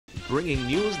bringing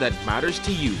news that matters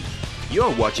to you.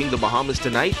 You're watching the Bahamas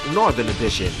Tonight Northern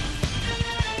Edition.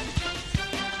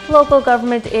 Local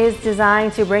government is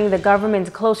designed to bring the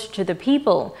government closer to the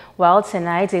people. Well,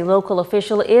 tonight, a local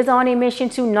official is on a mission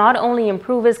to not only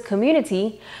improve his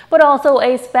community, but also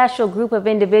a special group of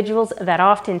individuals that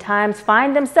oftentimes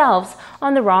find themselves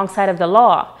on the wrong side of the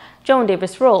law. Joan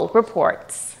Davis-Roll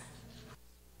reports.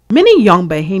 Many young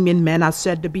Bahamian men are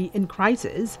said to be in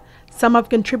crisis. Some have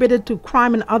contributed to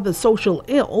crime and other social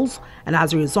ills, and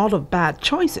as a result of bad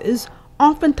choices,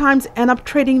 oftentimes end up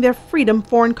trading their freedom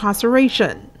for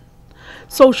incarceration.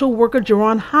 Social worker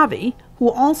Jerron Harvey, who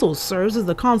also serves as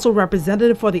the council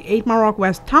representative for the 8 Maroc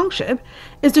West Township,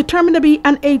 is determined to be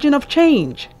an agent of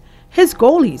change. His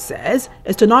goal, he says,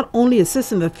 is to not only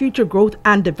assist in the future growth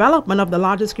and development of the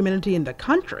largest community in the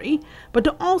country, but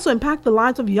to also impact the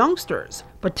lives of youngsters,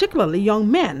 particularly young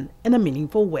men, in a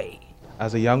meaningful way.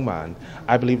 As a young man,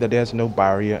 I believe that there's no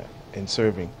barrier in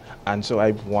serving. And so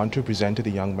I want to present to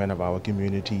the young men of our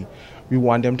community, we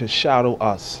want them to shadow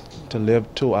us, to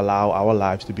live, to allow our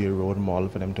lives to be a role model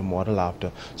for them to model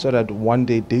after, so that one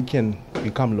day they can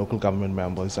become local government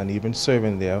members and even serve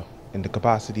in the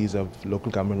capacities of local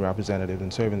government representatives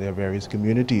and serve in their various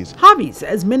communities. Harvey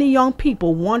says many young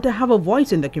people want to have a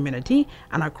voice in the community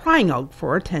and are crying out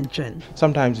for attention.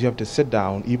 Sometimes you have to sit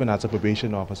down, even as a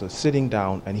probation officer, sitting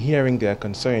down and hearing their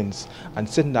concerns, and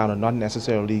sitting down and not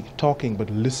necessarily talking but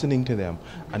listening to them,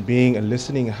 and being a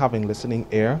listening, having listening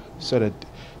ear, so that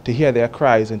to hear their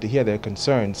cries and to hear their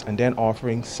concerns, and then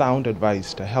offering sound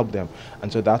advice to help them.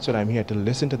 And so that's what I'm here, to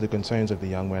listen to the concerns of the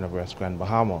young men of West Grand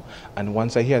Bahama. And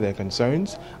once I hear their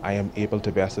concerns, I am able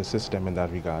to best assist them in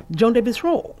that regard. Joan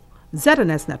Davis-Roll,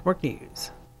 ZNS Network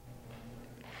News.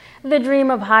 The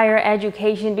dream of higher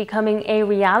education becoming a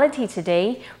reality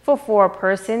today for 4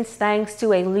 persons thanks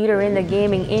to a leader in the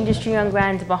gaming industry on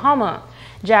Grand Bahama.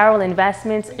 Jarrell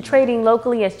Investments, trading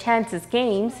locally as Chances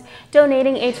Games,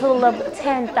 donating a total of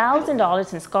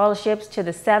 $10,000 in scholarships to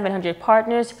the 700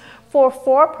 partners for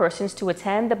 4 persons to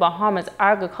attend the Bahamas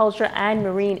Agriculture and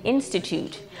Marine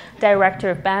Institute.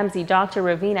 Director of BAMSI, Dr.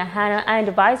 Ravina Hanna, and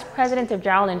Vice President of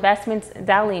Jarrell Investments,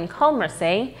 Darlene Culmer,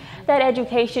 say that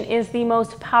education is the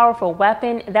most powerful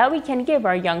weapon that we can give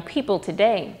our young people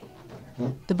today.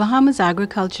 The Bahamas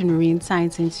Agriculture and Marine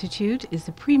Science Institute is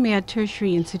the premier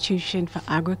tertiary institution for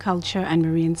agriculture and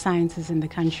marine sciences in the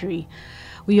country.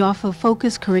 We offer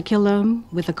focused curriculum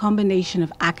with a combination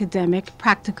of academic,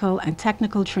 practical, and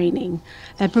technical training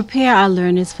that prepare our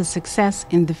learners for success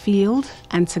in the field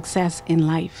and success in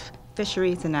life.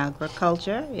 Fisheries and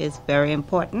agriculture is very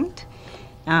important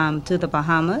to the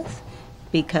Bahamas,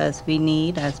 because we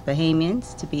need, as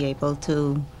Bahamians, to be able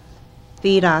to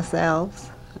feed ourselves.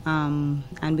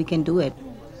 And we can do it.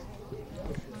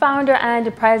 Founder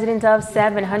and president of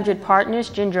 700 Partners,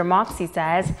 Ginger Moxie,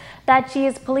 says that she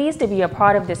is pleased to be a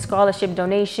part of the scholarship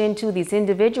donation to these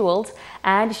individuals,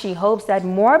 and she hopes that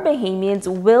more Bahamians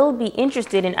will be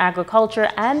interested in agriculture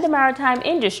and the maritime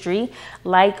industry,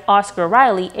 like Oscar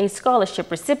Riley, a scholarship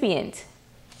recipient.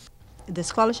 The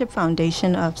Scholarship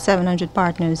Foundation of 700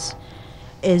 Partners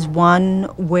is one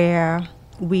where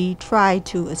we try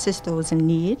to assist those in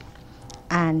need.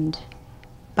 And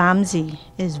BAMSI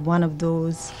is one of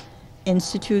those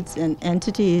institutes and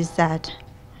entities that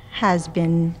has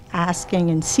been asking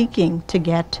and seeking to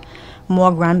get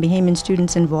more Grand Bahamian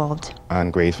students involved.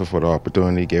 I'm grateful for the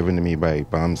opportunity given to me by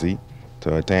BAMSI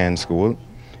to attend school.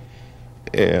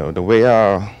 The way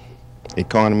our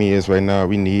economy is right now,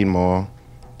 we need more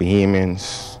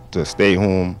Bahamians to stay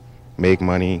home, make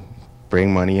money,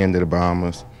 bring money into the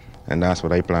Bahamas. And that's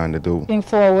what I plan to do. Looking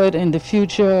forward in the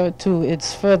future to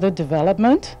its further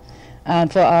development,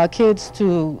 and for our kids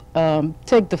to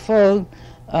take the full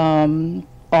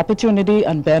opportunity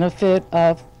and benefit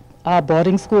of our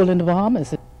boarding school in the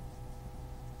Bahamas.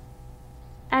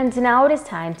 And now it is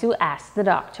time to Ask the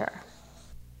Doctor.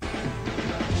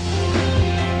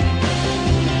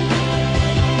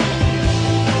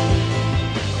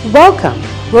 Welcome.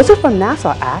 Rosa from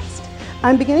Nassau asked,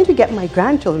 I'm beginning to get my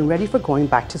grandchildren ready for going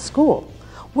back to school.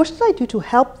 What should I do to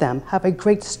help them have a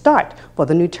great start for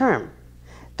the new term?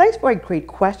 Thanks for a great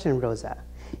question, Rosa.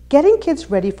 Getting kids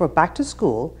ready for back to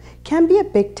school can be a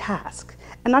big task,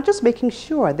 and not just making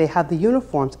sure they have the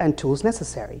uniforms and tools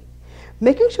necessary.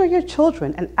 Making sure your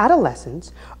children and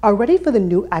adolescents are ready for the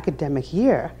new academic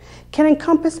year can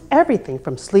encompass everything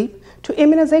from sleep to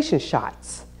immunization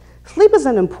shots. Sleep is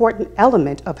an important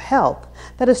element of health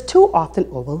that is too often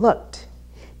overlooked.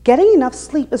 Getting enough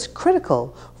sleep is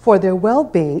critical for their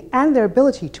well-being and their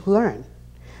ability to learn.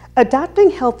 Adopting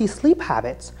healthy sleep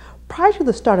habits prior to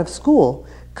the start of school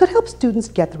could help students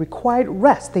get the required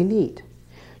rest they need.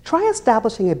 Try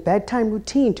establishing a bedtime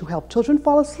routine to help children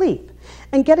fall asleep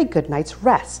and get a good night's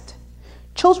rest.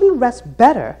 Children rest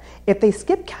better if they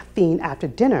skip caffeine after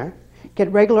dinner,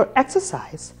 get regular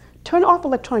exercise, turn off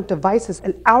electronic devices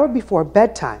an hour before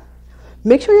bedtime.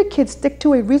 Make sure your kids stick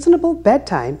to a reasonable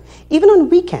bedtime, even on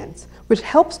weekends, which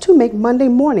helps to make Monday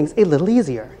mornings a little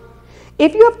easier.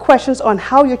 If you have questions on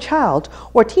how your child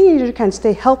or teenager can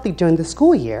stay healthy during the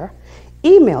school year,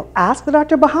 email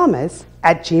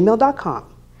askthedoctorbahamas@gmail.com.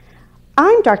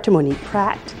 I'm Dr. Monique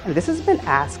Pratt, and this has been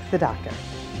Ask the Doctor.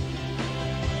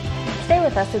 Stay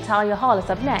with us. Talia Hall is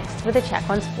up next with a check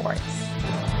on sports.